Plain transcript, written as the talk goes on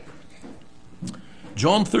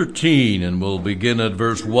John 13, and we'll begin at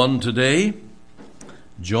verse 1 today.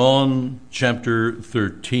 John chapter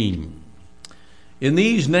 13. In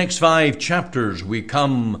these next 5 chapters, we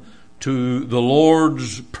come to the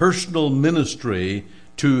Lord's personal ministry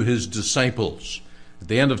to his disciples. At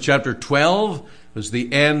the end of chapter 12 was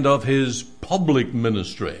the end of his public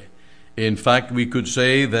ministry. In fact, we could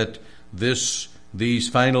say that these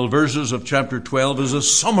final verses of chapter 12 is a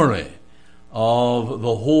summary of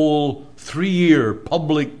the whole 3-year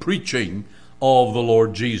public preaching of the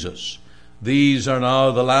Lord Jesus. These are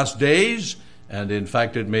now the last days, and in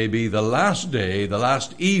fact it may be the last day, the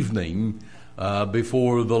last evening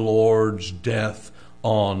before the Lord's death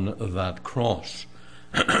on that cross.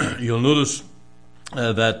 You'll notice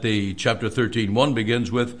that the chapter 13:1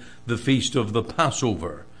 begins with the feast of the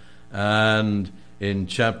Passover, and in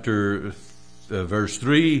verse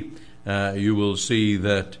 3 you will see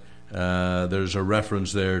that there's a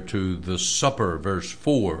reference there to the supper. Verse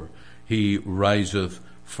 4, he riseth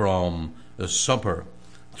from the supper.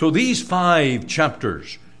 So these 5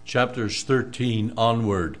 chapters 13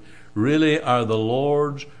 onward, really are the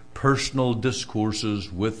Lord's personal discourses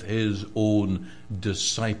with his own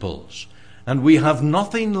disciples. And we have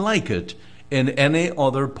nothing like it in any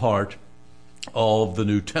other part of the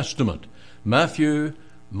New Testament. Matthew,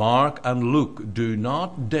 Mark, and Luke do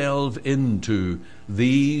not delve into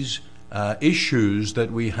these issues that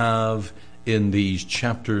we have in these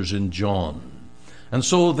chapters in John. And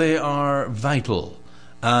so they are vital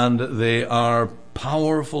and they are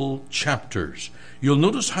powerful chapters. You'll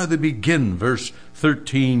notice how they begin, verse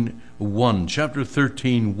 13:1, chapter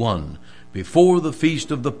 13:1. Before the feast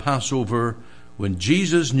of the Passover, when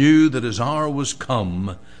Jesus knew that his hour was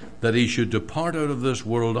come, that he should depart out of this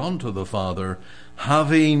world unto the Father,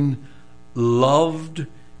 having loved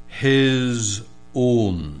his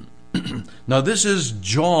own. Now this is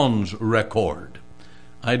John's record.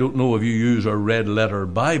 I don't know if you use a red letter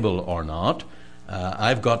Bible or not.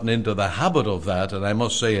 I've gotten into the habit of that, and I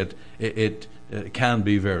must say it can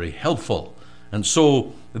be very helpful. And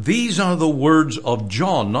so these are the words of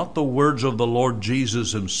John, not the words of the Lord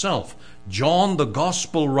Jesus himself. John, the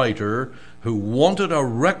gospel writer, who wanted a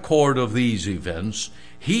record of these events,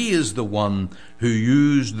 he is the one who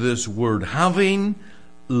used this word, having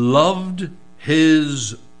loved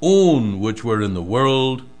his own which were in the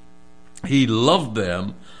world, he loved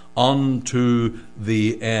them unto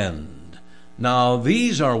the end. Now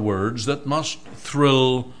these are words that must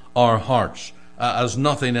thrill our hearts as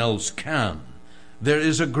nothing else can. There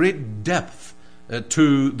is a great depth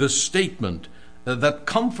to the statement that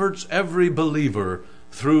comforts every believer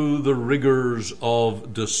through the rigors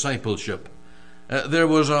of discipleship. There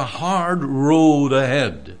was a hard road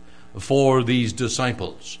ahead for these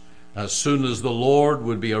disciples. As soon as the Lord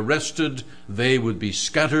would be arrested, they would be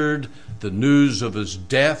scattered. The news of his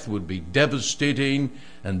death would be devastating.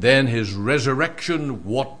 And then his resurrection,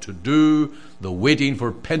 what to do, the waiting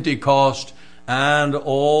for Pentecost, and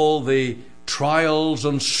all the trials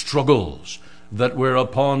and struggles that were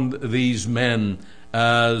upon these men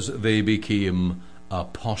as they became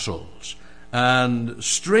apostles. And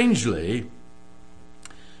strangely,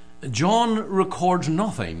 John records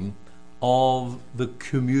nothing of the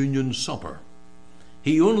communion supper.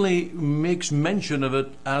 He only makes mention of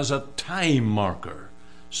it as a time marker,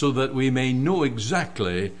 so that we may know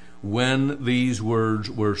exactly when these words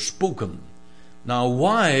were spoken. Now,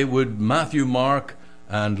 why would Matthew, Mark,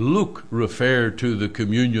 and Luke refer to the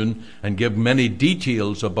communion and give many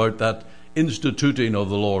details about that instituting of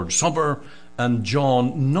the Lord's Supper, and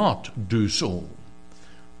John not do so?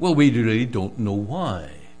 Well, we really don't know why.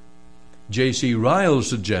 J.C. Ryle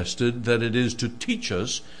suggested that it is to teach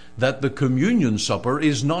us that the communion supper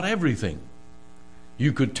is not everything.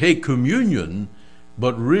 You could take communion,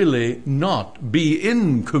 but really not be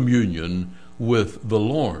in communion with the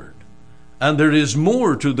Lord. And there is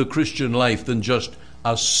more to the Christian life than just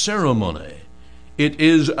a ceremony. It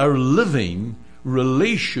is our living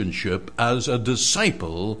relationship as a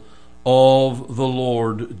disciple of the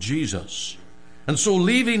Lord Jesus. And so,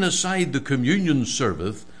 leaving aside the communion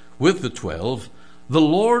service with the 12, the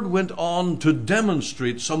Lord went on to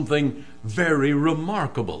demonstrate something very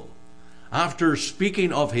remarkable. After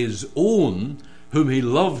speaking of his own, whom he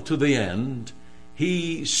loved to the end,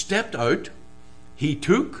 he stepped out, he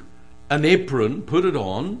took an apron, put it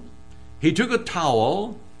on, he took a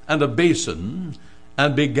towel and a basin,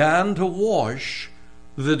 and began to wash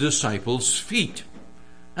the disciples' feet.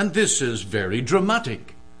 And this is very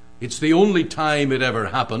dramatic. It's the only time it ever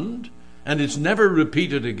happened, and it's never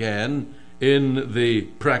repeated again in the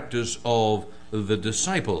practice of the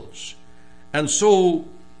disciples. And so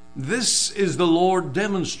this is the Lord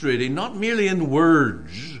demonstrating, not merely in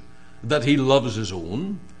words, that he loves his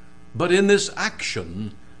own, but in this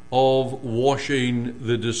action of washing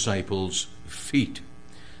the disciples' feet.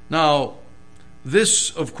 Now, this,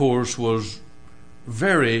 of course, was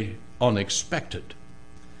very unexpected.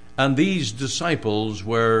 And these disciples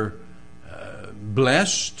were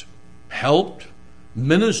blessed, helped,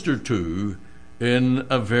 ministered to in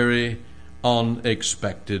a very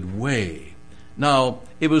unexpected way. Now,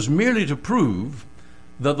 it was merely to prove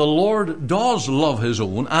that the Lord does love his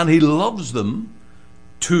own, and he loves them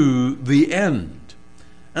to the end.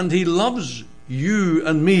 And he loves you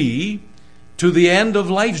and me to the end of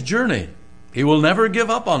life's journey. He will never give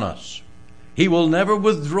up on us. He will never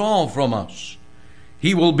withdraw from us.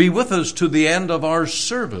 He will be with us to the end of our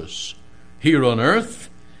service here on earth.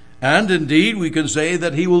 And indeed, we can say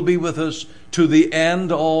that he will be with us to the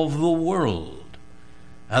end of the world.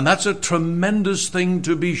 And that's a tremendous thing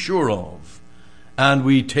to be sure of. And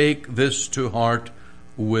we take this to heart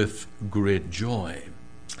with great joy.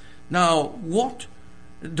 Now, what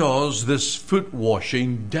does this foot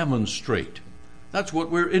washing demonstrate? That's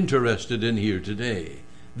what we're interested in here today.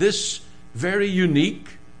 This very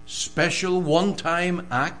unique, special, one-time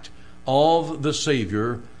act of the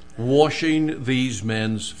Savior washing these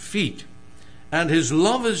men's feet. And his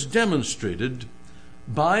love is demonstrated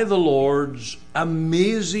by the Lord's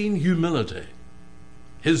amazing humility.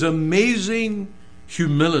 His amazing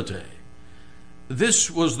humility.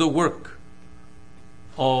 This was the work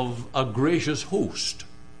of a gracious host.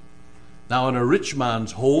 Now, in a rich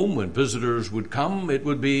man's home, when visitors would come, it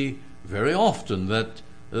would be very often that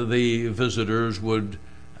the visitors would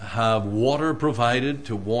have water provided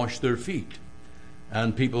to wash their feet.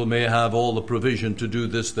 And people may have all the provision to do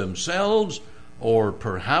this themselves, or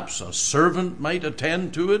perhaps a servant might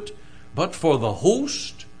attend to it. But for the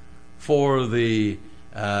host, for the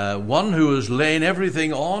one who is laying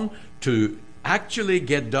everything on, to actually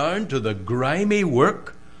get down to the grimy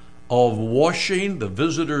work of washing the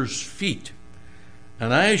visitors' feet.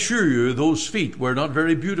 And I assure you, those feet were not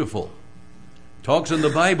very beautiful. Talks in the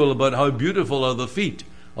Bible about how beautiful are the feet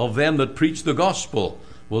of them that preach the gospel.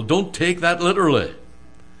 Well, don't take that literally.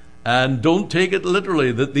 And don't take it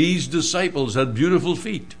literally that these disciples had beautiful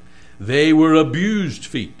feet. They were abused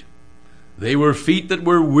feet. They were feet that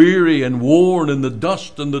were weary and worn in the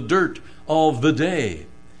dust and the dirt of the day.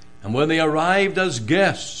 And when they arrived as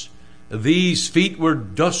guests, these feet were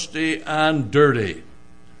dusty and dirty.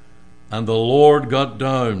 And the Lord got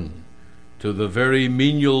down to the very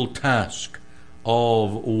menial task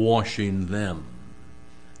of washing them.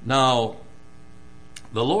 Now,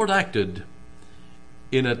 the Lord acted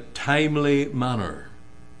in a timely manner,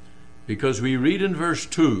 because we read in verse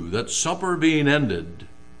 2 that supper being ended,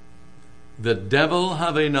 the devil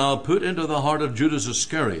having now put into the heart of Judas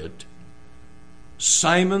Iscariot,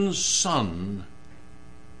 Simon's son,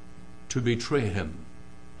 to betray him.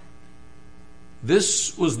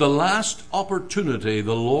 This was the last opportunity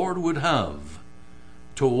the Lord would have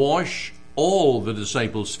to wash all the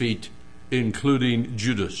disciples' feet, including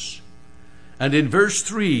Judas. And in verse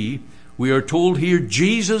 3, we are told here,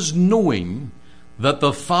 Jesus, knowing that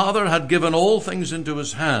the Father had given all things into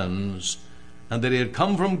his hands, and that he had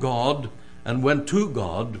come from God and went to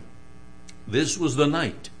God, this was the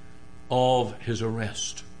night of his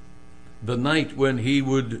arrest. The night when he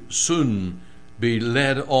would soon be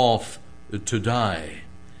led off to die.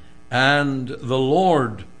 And the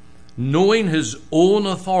Lord, knowing his own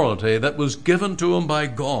authority that was given to him by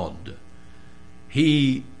God,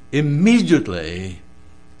 he immediately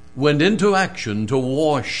went into action to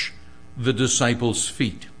wash the disciples'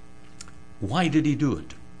 feet. Why did he do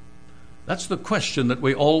it? That's the question that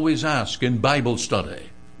we always ask in Bible study.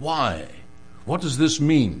 Why? What does this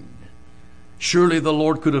mean? Surely the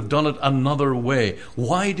Lord could have done it another way.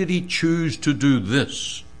 Why did he choose to do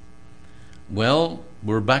this? Well,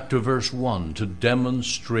 we're back to verse 1, to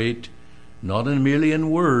demonstrate, not merely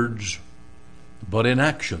in words, but in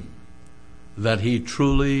action, that he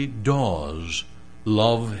truly does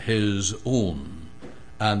love his own,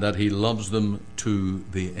 and that he loves them to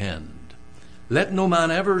the end. Let no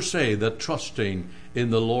man ever say that trusting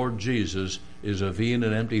in the Lord Jesus is a vain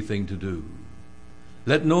and empty thing to do.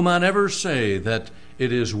 Let no man ever say that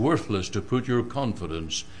it is worthless to put your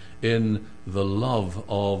confidence in the love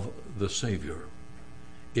of the Savior.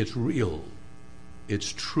 It's real,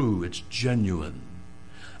 it's true, it's genuine,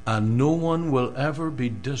 and no one will ever be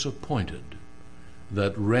disappointed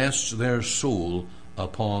that rests their soul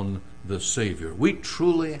upon the Savior. We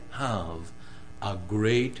truly have a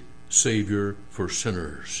great Savior for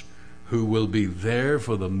sinners, who will be there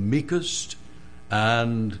for the meekest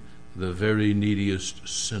and the very neediest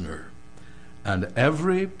sinner. And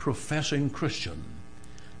every professing Christian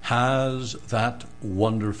has that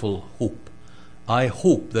wonderful hope. I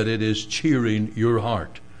hope that it is cheering your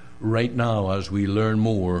heart right now as we learn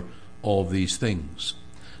more of these things.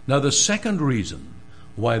 Now, the second reason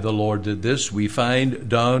why the Lord did this, we find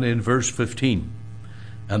down in verse 15.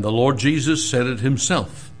 And the Lord Jesus said it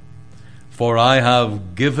himself, "For I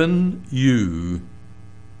have given you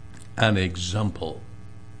an example."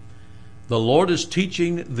 The Lord is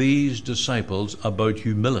teaching these disciples about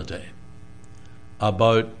humility,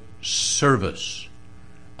 about service,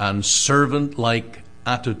 and servant-like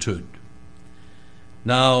attitude.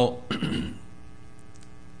 Now,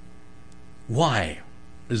 why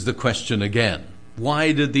is the question again?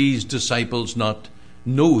 Why did these disciples not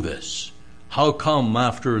know this? How come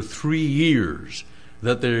after 3 years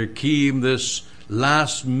that there came this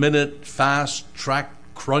last-minute, fast-track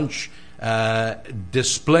crunch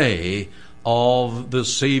display of the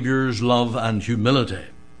Savior's love and humility?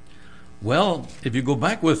 Well, if you go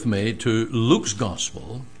back with me to Luke's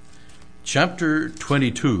Gospel, chapter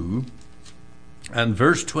 22 and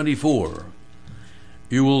verse 24,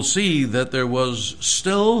 you will see that there was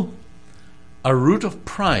still a root of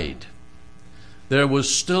pride. There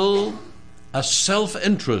was still a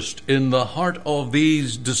self-interest in the heart of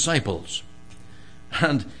these disciples.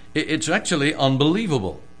 And it's actually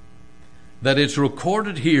unbelievable that it's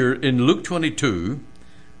recorded here in Luke 22,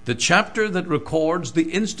 the chapter that records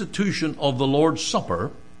the institution of the Lord's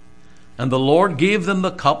Supper, and the Lord gave them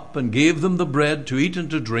the cup and gave them the bread to eat and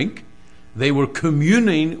to drink. They were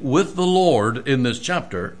communing with the Lord in this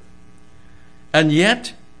chapter. And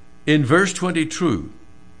yet, in verse 24,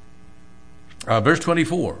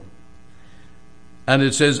 and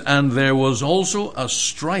it says, "And there was also a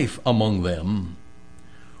strife among them,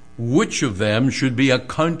 which of them should be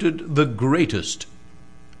accounted the greatest."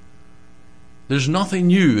 There's nothing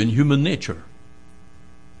new in human nature.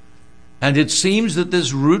 And it seems that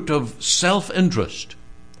this root of self-interest,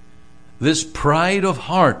 this pride of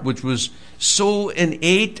heart, which was so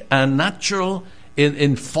innate and natural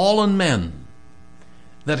in fallen men,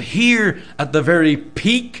 that here at the very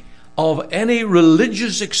peak of any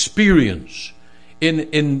religious experience,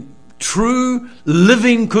 in true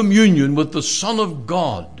living communion with the Son of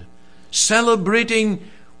God, celebrating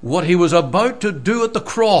what he was about to do at the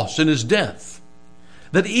cross in his death,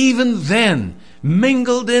 that even then,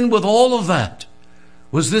 mingled in with all of that,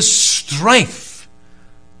 was this strife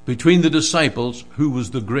between the disciples, who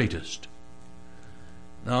was the greatest.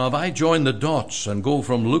 Now, if I join the dots and go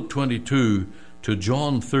from Luke 22 to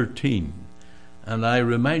John 13, and I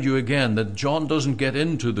remind you again that John doesn't get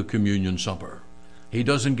into the communion supper. He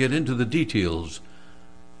doesn't get into the details.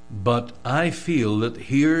 But I feel that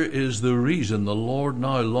here is the reason the Lord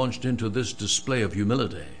now launched into this display of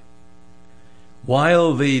humility.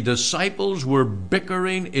 While the disciples were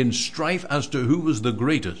bickering in strife as to who was the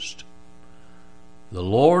greatest, the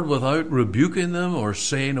Lord, without rebuking them or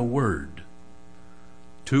saying a word,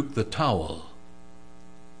 took the towel,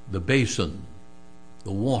 the basin,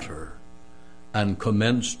 the water, and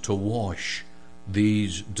commenced to wash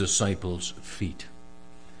these disciples' feet.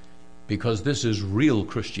 Because this is real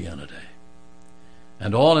Christianity.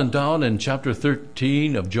 And on and down in chapter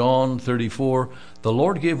 13 of John 34, the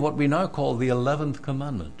Lord gave what we now call the 11th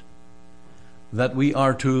commandment, that we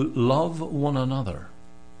are to love one another.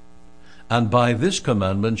 And by this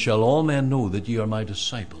commandment shall all men know that ye are my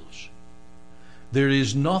disciples. There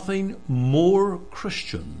is nothing more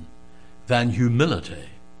Christian than humility,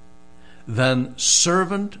 than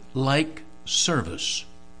servant-like service.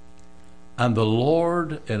 And the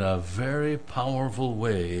Lord, in a very powerful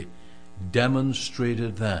way,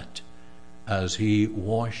 demonstrated that as he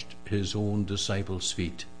washed his own disciples'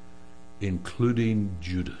 feet, including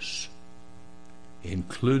Judas,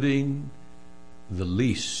 including the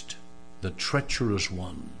least, the treacherous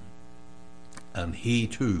one. And he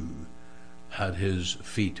too had his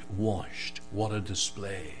feet washed. What a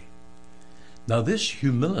display. Now this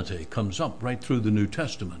humility comes up right through the New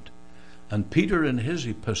Testament. And Peter, in his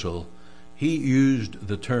epistle, he used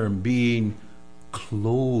the term being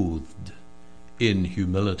clothed in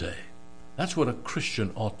humility. That's what a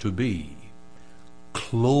Christian ought to be.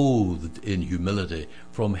 Clothed in humility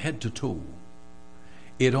from head to toe.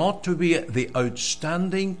 It ought to be the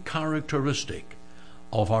outstanding characteristic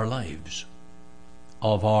of our lives,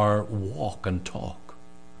 of our walk and talk.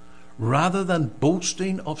 Rather than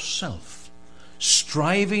boasting of self,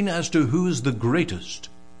 striving as to who is the greatest,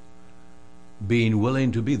 being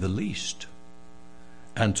willing to be the least,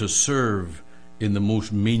 and to serve in the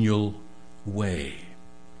most menial way.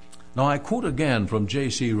 Now I quote again from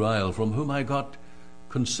J.C. Ryle, from whom I got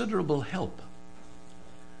considerable help.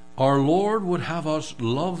 Our Lord would have us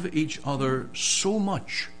love each other so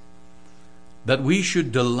much that we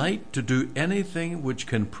should delight to do anything which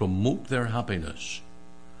can promote their happiness.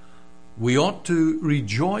 We ought to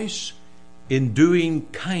rejoice in doing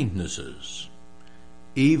kindnesses,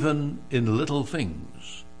 even in little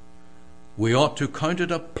things. We ought to count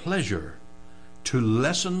it a pleasure to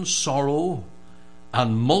lessen sorrow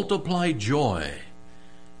and multiply joy,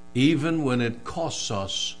 even when it costs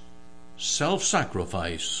us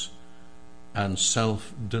self-sacrifice and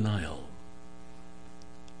self-denial.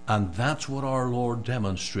 And that's what our Lord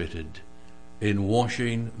demonstrated in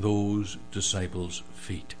washing those disciples'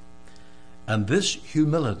 feet. And this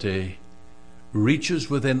humility reaches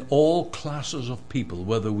within all classes of people,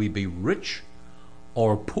 whether we be rich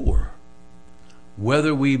or poor,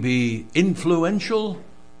 whether we be influential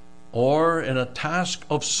or in a task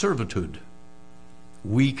of servitude.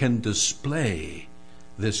 We can display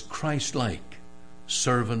this Christ-like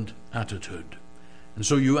servant attitude. And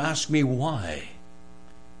so you ask me why?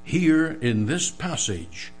 Here in this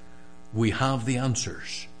passage, we have the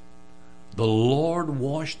answers. The Lord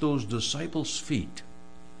washed those disciples' feet,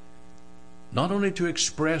 not only to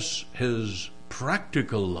express his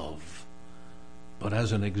practical love, but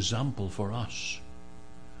as an example for us.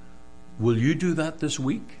 Will you do that this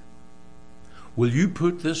week? Will you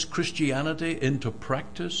put this Christianity into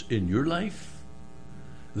practice in your life,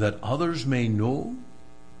 that others may know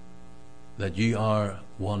that ye are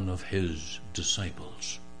one of his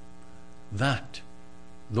disciples?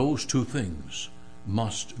 Those two things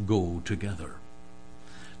must go together.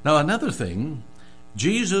 Now, another thing,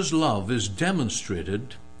 Jesus' love is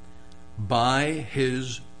demonstrated by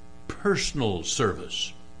his personal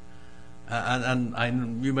service.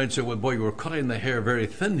 And you might say, well, boy, you're cutting the hair very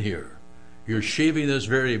thin here. You're shaving this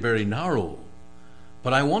very, very narrow.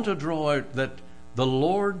 But I want to draw out that the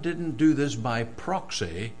Lord didn't do this by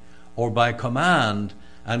proxy or by command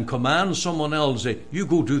and command someone else, say, you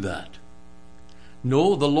go do that.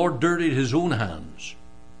 No, the Lord dirtied his own hands.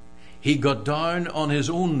 He got down on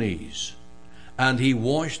his own knees and he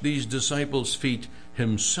washed these disciples' feet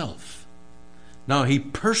himself. Now, he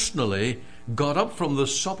personally got up from the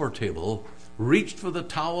supper table, reached for the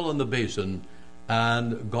towel and the basin,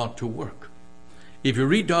 and got to work. If you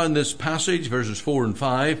read down this passage, verses 4 and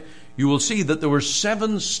 5, you will see that there were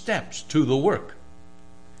 7 steps to the work.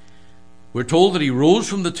 We're told that he rose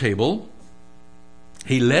from the table.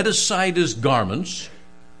 He laid aside his garments.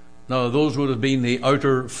 Now, those would have been the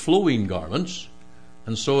outer flowing garments.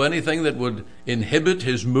 And so anything that would inhibit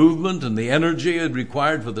his movement and the energy it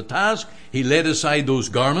required for the task, he laid aside those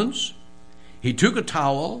garments. He took a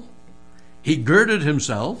towel. He girded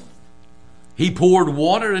himself. He poured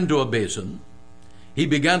water into a basin. He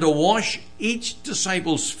began to wash each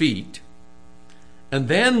disciple's feet. And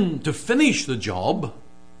then, to finish the job,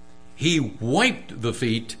 he wiped the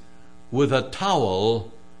feet with a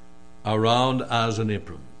towel around as an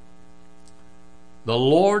apron. The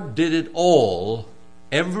Lord did it all,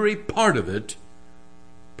 every part of it,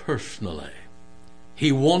 personally.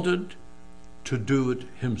 He wanted to do it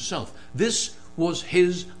himself. This was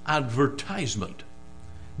his advertisement.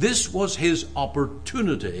 This was his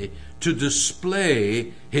opportunity to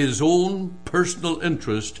display his own personal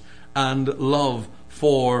interest and love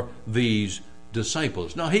for these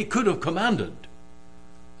disciples. Now, he could have commanded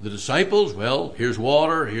the disciples, well, here's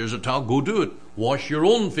water, here's a towel, go do it. Wash your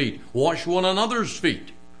own feet. Wash one another's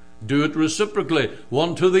feet. Do it reciprocally,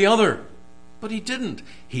 one to the other. But he didn't.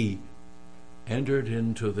 He entered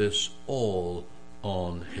into this all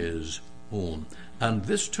on his own. And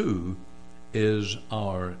this too is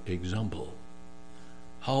our example.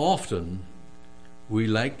 How often we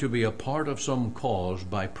like to be a part of some cause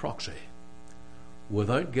by proxy,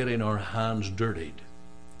 without getting our hands dirtied,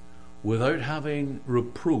 without having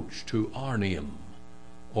reproach to our name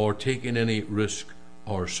or taking any risk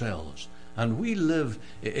ourselves. And we live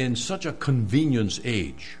in such a convenience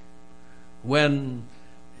age when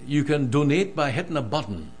you can donate by hitting a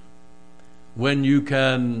button, when you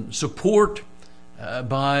can support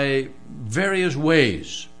by various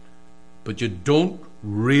ways, but you don't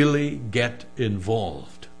really get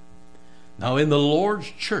involved. Now, in the Lord's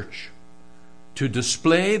church, to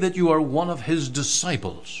display that you are one of his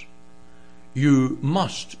disciples, you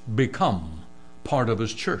must become part of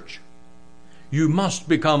his church. You must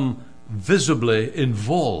become visibly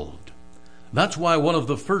involved. That's why one of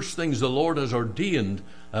the first things the Lord has ordained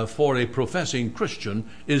for a professing Christian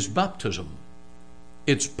is baptism.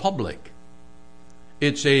 It's public.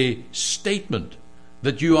 It's a statement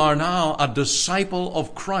that you are now a disciple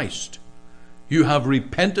of Christ. You have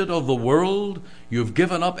repented of the world. You've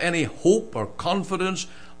given up any hope or confidence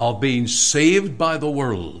of being saved by the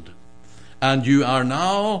world. And you are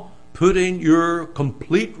now putting your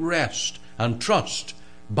complete rest and trust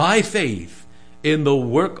by faith in the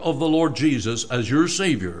work of the Lord Jesus as your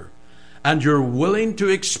Savior. And you're willing to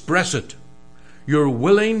express it. You're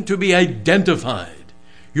willing to be identified.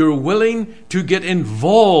 You're willing to get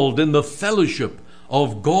involved in the fellowship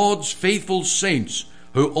of God's faithful saints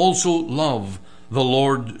who also love the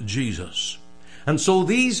Lord Jesus. And so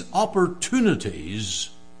these opportunities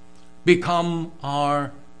become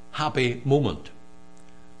our happy moment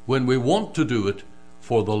when we want to do it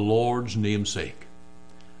for the Lord's name's sake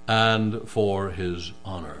and for His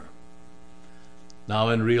honor. Now,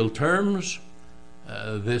 in real terms,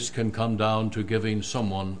 this can come down to giving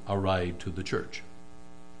someone a ride to the church.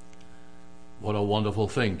 What a wonderful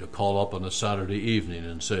thing to call up on a Saturday evening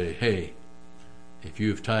and say, hey, if you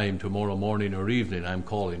have time tomorrow morning or evening, I'm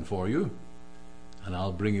calling for you, and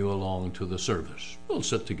I'll bring you along to the service. We'll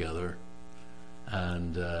sit together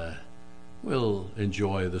and we'll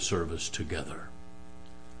enjoy the service together.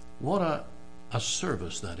 What a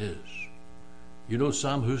service that is. You know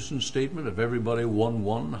Sam Houston's statement, if everybody won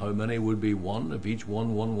one, how many would be one if each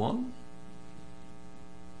one won one?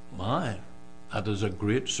 My, that is a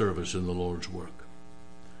great service in the Lord's work.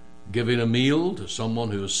 Giving a meal to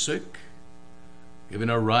someone who is sick, giving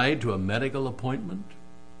a ride to a medical appointment.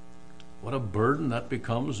 What a burden that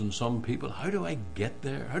becomes in some people. How do I get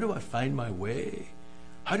there? How do I find my way?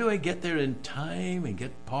 How do I get there in time and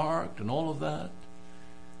get parked and all of that?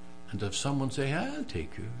 And to have someone say, I'll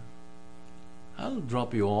take you. I'll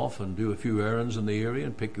drop you off and do a few errands in the area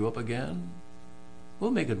and pick you up again.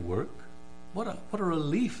 We'll make it work. What a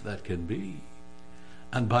relief that can be.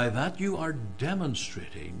 And by that you are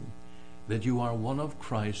demonstrating that you are one of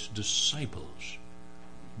Christ's disciples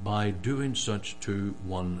by doing such to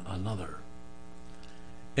one another.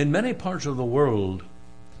 In many parts of the world,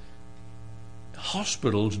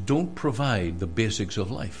 hospitals don't provide the basics of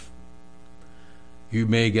life. You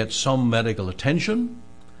may get some medical attention.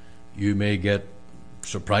 You may get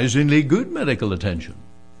surprisingly good medical attention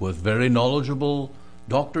with very knowledgeable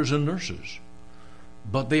doctors and nurses.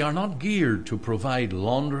 But they are not geared to provide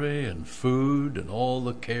laundry and food and all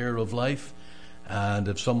the care of life. And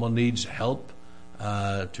if someone needs help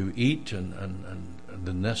to eat and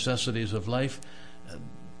the necessities of life,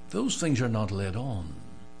 those things are not led on.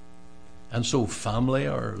 And so family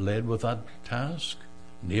are led with that task,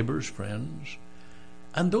 neighbors, friends.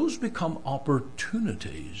 And those become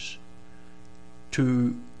opportunities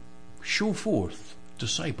to show forth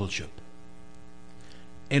discipleship.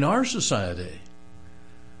 In our society,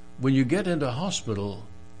 when you get into a hospital,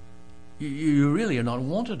 you really are not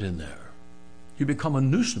wanted in there. You become a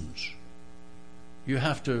nuisance. You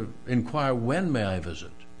have to inquire, when may I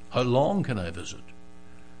visit? How long can I visit?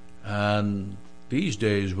 And these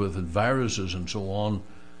days with viruses and so on,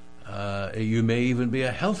 you may even be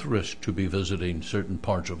a health risk to be visiting certain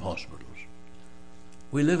parts of hospitals.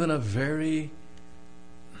 We live in a very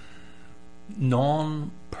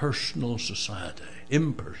non-personal society,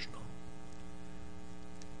 impersonal.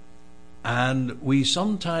 And we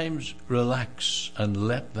sometimes relax and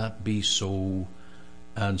let that be so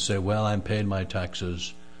and say, well, I'm paying my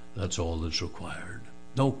taxes, that's all that's required.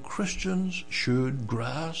 No, Christians should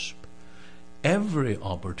grasp every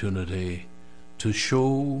opportunity to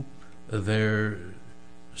show their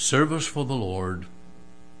service for the Lord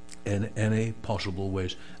in any possible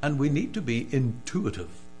ways. And we need to be intuitive.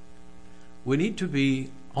 We need to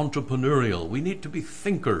be entrepreneurial. We need to be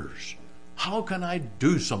thinkers. How can I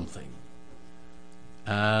do something?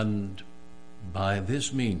 And by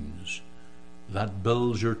this means, that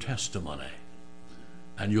builds your testimony,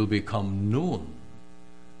 and you'll become known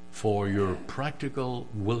for your practical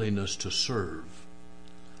willingness to serve.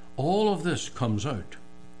 All of this comes out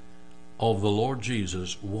of the Lord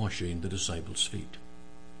Jesus washing the disciples' feet.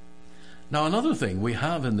 Now, another thing we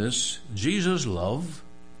have in this, Jesus' love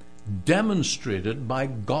demonstrated by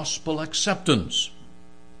gospel acceptance.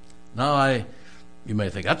 Now, you may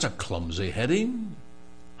think, that's a clumsy heading.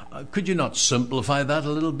 Could you not simplify that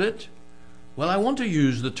a little bit? Well, I want to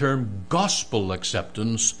use the term gospel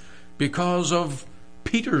acceptance because of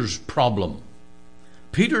Peter's problem.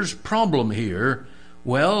 Peter's problem here,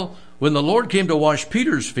 well, when the Lord came to wash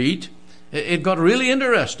Peter's feet, it got really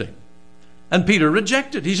interesting. And Peter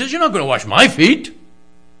rejected. He says, you're not going to wash my feet.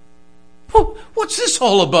 What's this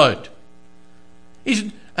all about?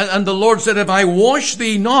 And the Lord said, if I wash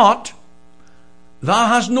thee not, thou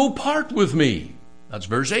hast no part with me. That's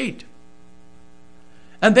verse 8.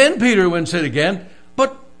 And then Peter went and said again,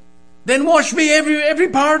 but then wash me every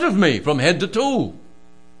part of me from head to toe.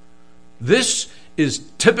 This is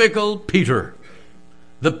typical Peter,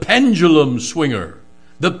 the pendulum swinger,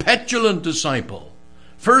 the petulant disciple.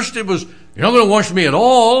 First it was, you're not going to wash me at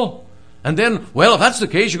all. And then, well, if that's the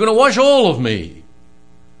case, you're going to wash all of me.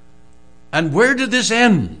 And where did this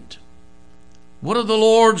end? What did the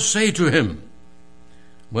Lord say to him?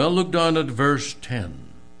 Well, look down at verse 10.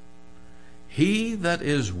 He that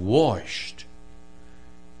is washed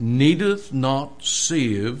needeth not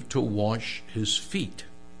save to wash his feet,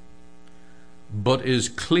 but is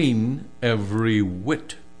clean every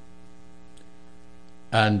whit.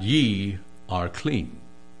 And ye are clean.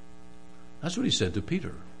 That's what he said to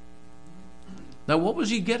Peter. Now, what was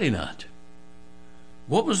he getting at?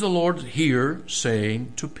 What was the Lord here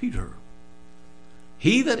saying to Peter?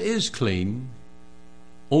 He that is clean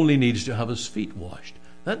only needs to have his feet washed.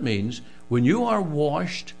 That means when you are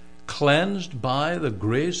washed, cleansed by the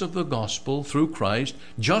grace of the gospel through Christ,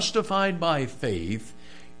 justified by faith,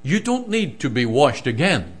 you don't need to be washed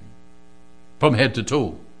again from head to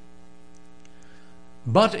toe.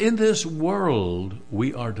 But in this world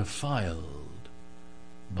we are defiled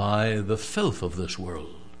by the filth of this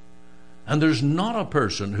world. And there's not a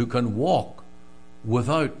person who can walk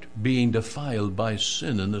without being defiled by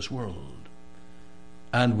sin in this world.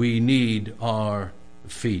 And we need our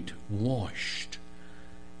feet washed.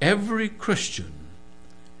 Every Christian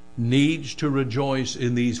needs to rejoice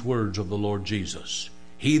in these words of the Lord Jesus.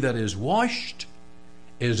 He that is washed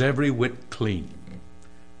is every whit clean.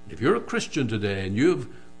 If you're a Christian today and you've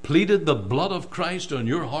pleaded the blood of Christ on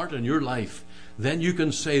your heart and your life, then you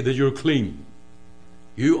can say that you're clean.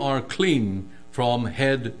 You are clean from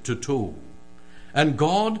head to toe. And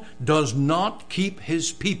God does not keep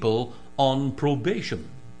his people on probation.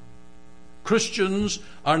 Christians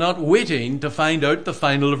are not waiting to find out the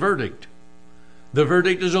final verdict. The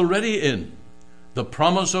verdict is already in. The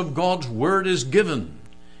promise of God's word is given.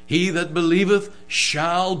 He that believeth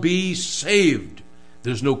shall be saved.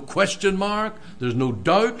 There's no question mark. There's no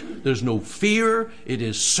doubt. There's no fear. It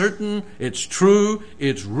is certain. It's true.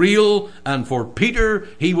 It's real. And for Peter,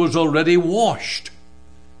 he was already washed.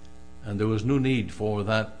 And there was no need for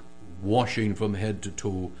that washing from head to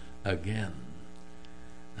toe again.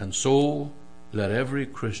 And so, let every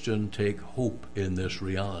Christian take hope in this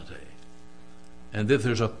reality. And if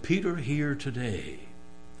there's a Peter here today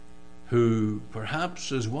who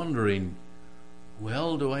perhaps is wondering,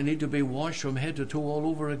 well, do I need to be washed from head to toe all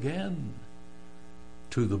over again?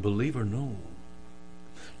 To the believer, no.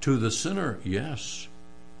 To the sinner, yes.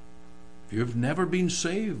 If you've never been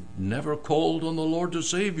saved, never called on the Lord to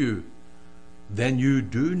save you, then you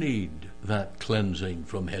do need that cleansing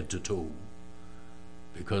from head to toe.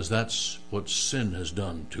 Because that's what sin has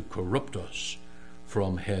done, to corrupt us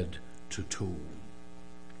from head to toe.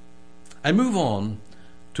 I move on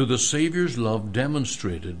to the Savior's love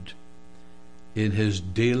demonstrated in his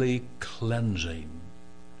daily cleansing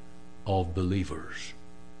of believers.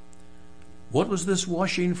 What was this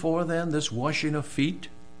washing for then? This washing of feet,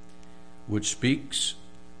 which speaks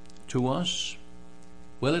to us?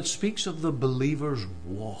 Well, it speaks of the believer's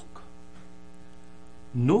walk.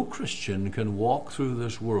 No Christian can walk through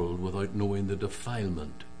this world without knowing the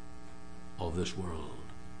defilement of this world.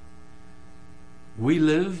 We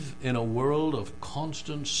live in a world of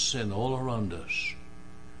constant sin all around us.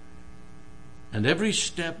 And every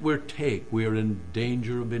step we take, we are in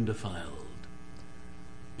danger of being defiled.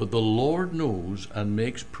 But the Lord knows and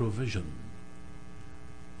makes provision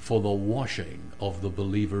for the washing of the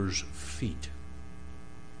believer's feet.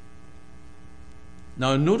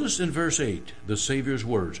 Now notice in verse 8 the Savior's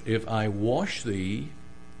words, if I wash thee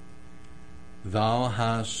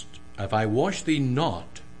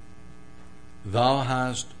not, thou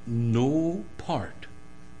hast no part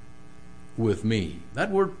with me.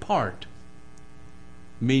 That word part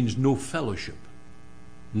means no fellowship.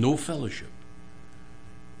 No fellowship.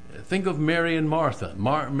 Think of Mary and Martha.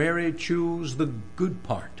 Mary chose the good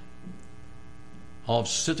part of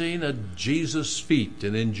sitting at Jesus' feet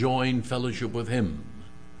and enjoying fellowship with him.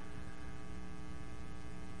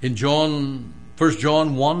 In 1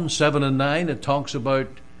 John 1, 7 and 9, it talks about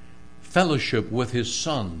fellowship with his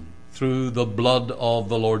Son through the blood of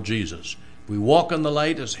the Lord Jesus. We walk in the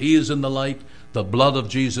light as he is in the light. The blood of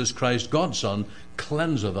Jesus Christ, God's Son,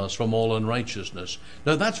 cleanseth us from all unrighteousness.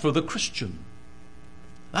 Now that's for the Christian.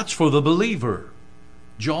 That's for the believer.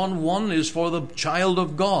 John 1 is for the child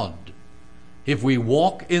of God. If we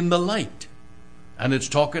walk in the light, and it's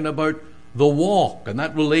talking about the walk, and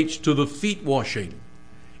that relates to the feet washing.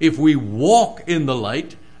 If we walk in the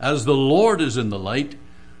light, as the Lord is in the light,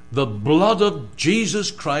 the blood of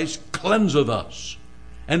Jesus Christ cleanseth us.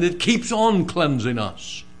 And it keeps on cleansing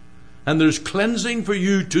us. And there's cleansing for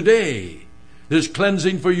you today. There's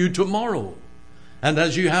cleansing for you tomorrow. And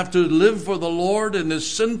as you have to live for the Lord in this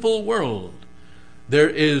sinful world, there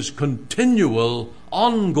is continual,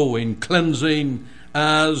 ongoing cleansing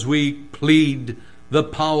as we plead the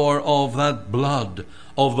power of that blood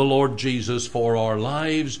of the Lord Jesus for our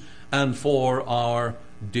lives and for our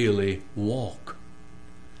daily walk.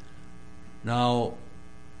 Now,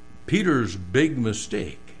 Peter's big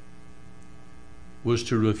mistake was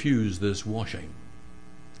to refuse this washing.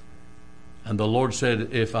 And the Lord said,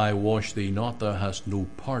 if I wash thee not, thou hast no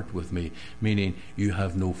part with me, meaning you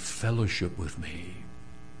have no fellowship with me.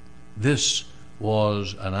 This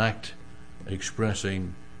was an act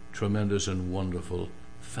expressing tremendous and wonderful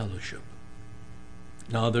fellowship.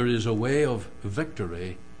 Now, there is a way of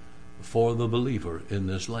victory for the believer in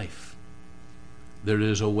this life. There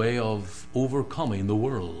is a way of overcoming the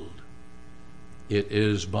world. It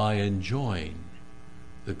is by enjoying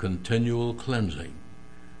the continual cleansing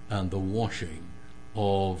and the washing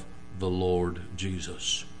of the Lord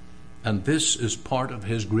Jesus. And this is part of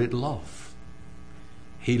his great love.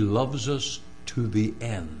 He loves us to the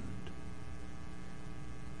end.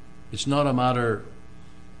 It's not a matter,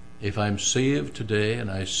 if I'm saved today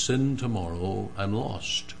and I sin tomorrow, I'm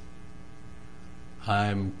lost.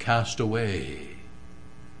 I'm cast away.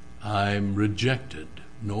 I'm rejected.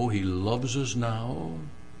 No, he loves us now,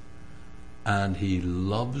 and he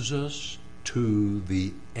loves us to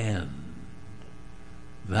the end.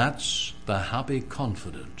 That's the happy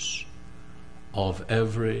confidence of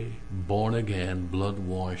every born-again,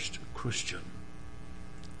 blood-washed Christian.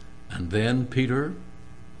 And then Peter,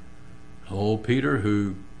 Peter,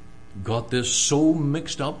 who got this so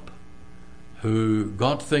mixed up, who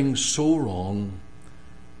got things so wrong,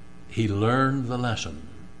 he learned the lesson,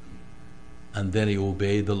 and then he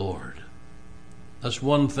obeyed the Lord. That's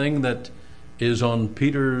one thing that is on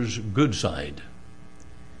Peter's good side.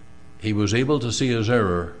 He was able to see his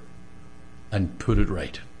error and put it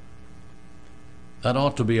right. That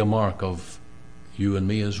ought to be a mark of you and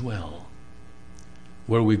me as well.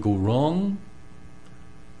 Where we go wrong,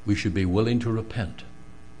 we should be willing to repent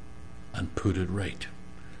and put it right.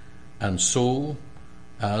 And so,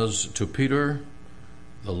 as to Peter,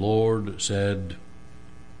 the Lord said,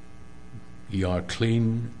 ye are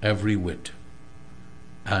clean every whit,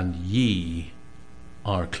 and ye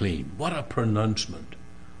are clean. What a pronouncement.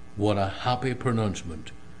 What a happy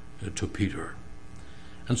pronouncement to Peter.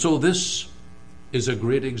 And so this is a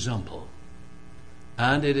great example,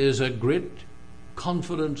 and it is a great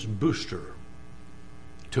confidence booster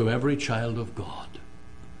to every child of God,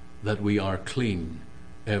 that we are clean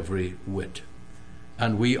every whit.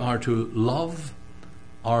 And we are to love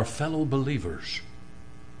our fellow believers,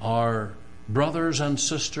 our brothers and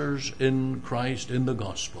sisters in Christ, in the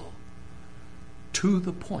gospel, to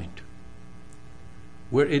the point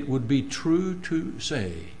where it would be true to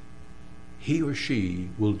say, he or she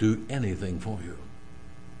will do anything for you.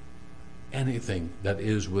 Anything that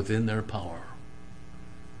is within their power.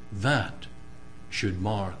 That should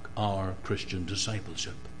mark our Christian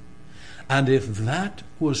discipleship. And if that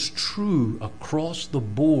was true across the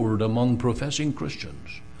board among professing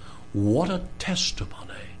Christians, what a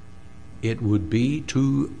testimony it would be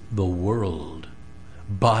to the world.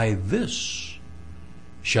 By this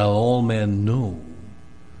shall all men know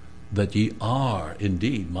that ye are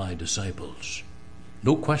indeed my disciples.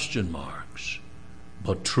 No question marks,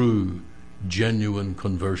 but true, genuine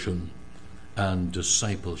conversion and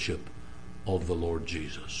discipleship of the Lord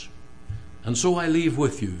Jesus. And so I leave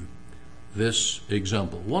with you this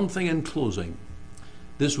example. One thing in closing,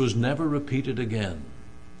 this was never repeated again.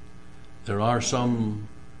 There are some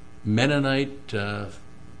Mennonite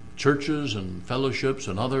churches and fellowships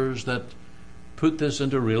and others that put this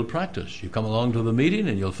into real practice. You come along to the meeting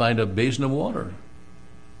and you'll find a basin of water.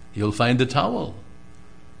 You'll find the towel.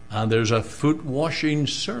 And there's a foot washing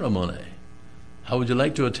ceremony. How would you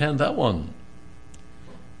like to attend that one?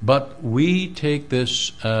 But we take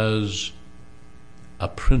this as a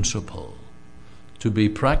principle to be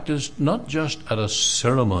practiced not just at a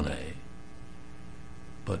ceremony,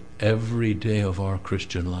 but every day of our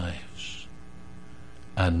Christian lives,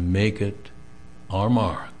 and make it our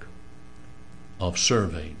mark of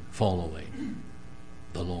serving, following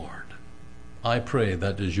the Lord. I pray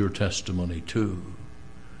that is your testimony too,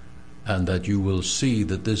 and that you will see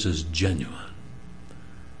that this is genuine.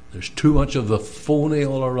 There's too much of the phony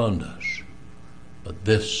all around us, but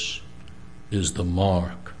this is the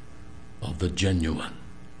mark of the genuine.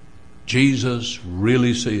 Jesus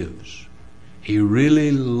really saves. He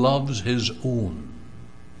really loves his own,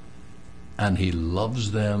 and he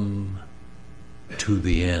loves them to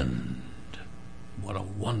the end. What a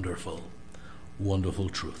wonderful, wonderful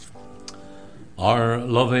truth. Our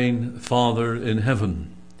loving Father in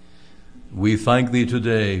heaven, we thank thee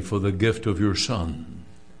today for the gift of your Son,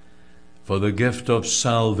 for the gift of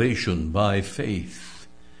salvation by faith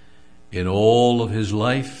in all of his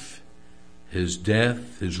life, his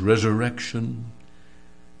death, his resurrection,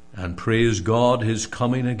 and praise God, his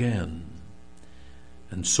coming again.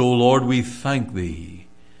 And so, Lord, we thank thee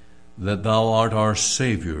that thou art our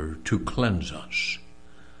Savior to cleanse us.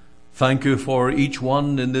 Thank you for each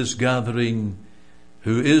one in this gathering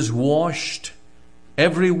who is washed,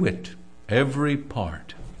 every whit, every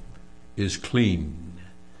part is clean.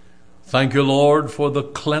 Thank you, Lord, for the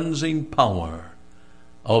cleansing power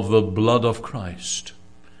of the blood of Christ.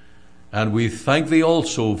 And we thank thee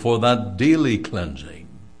also for that daily cleansing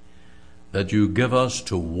that you give us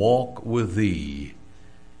to walk with thee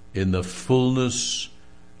in the fullness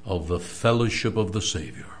of the fellowship of the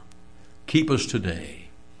Savior. Keep us today.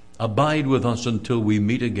 Abide with us until we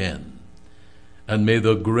meet again. And may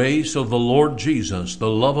the grace of the Lord Jesus, the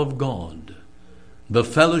love of God, the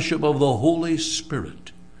fellowship of the Holy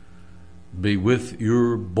Spirit be with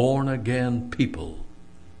your born-again people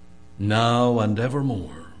now and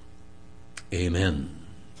evermore. Amen.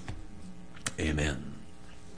 Amen.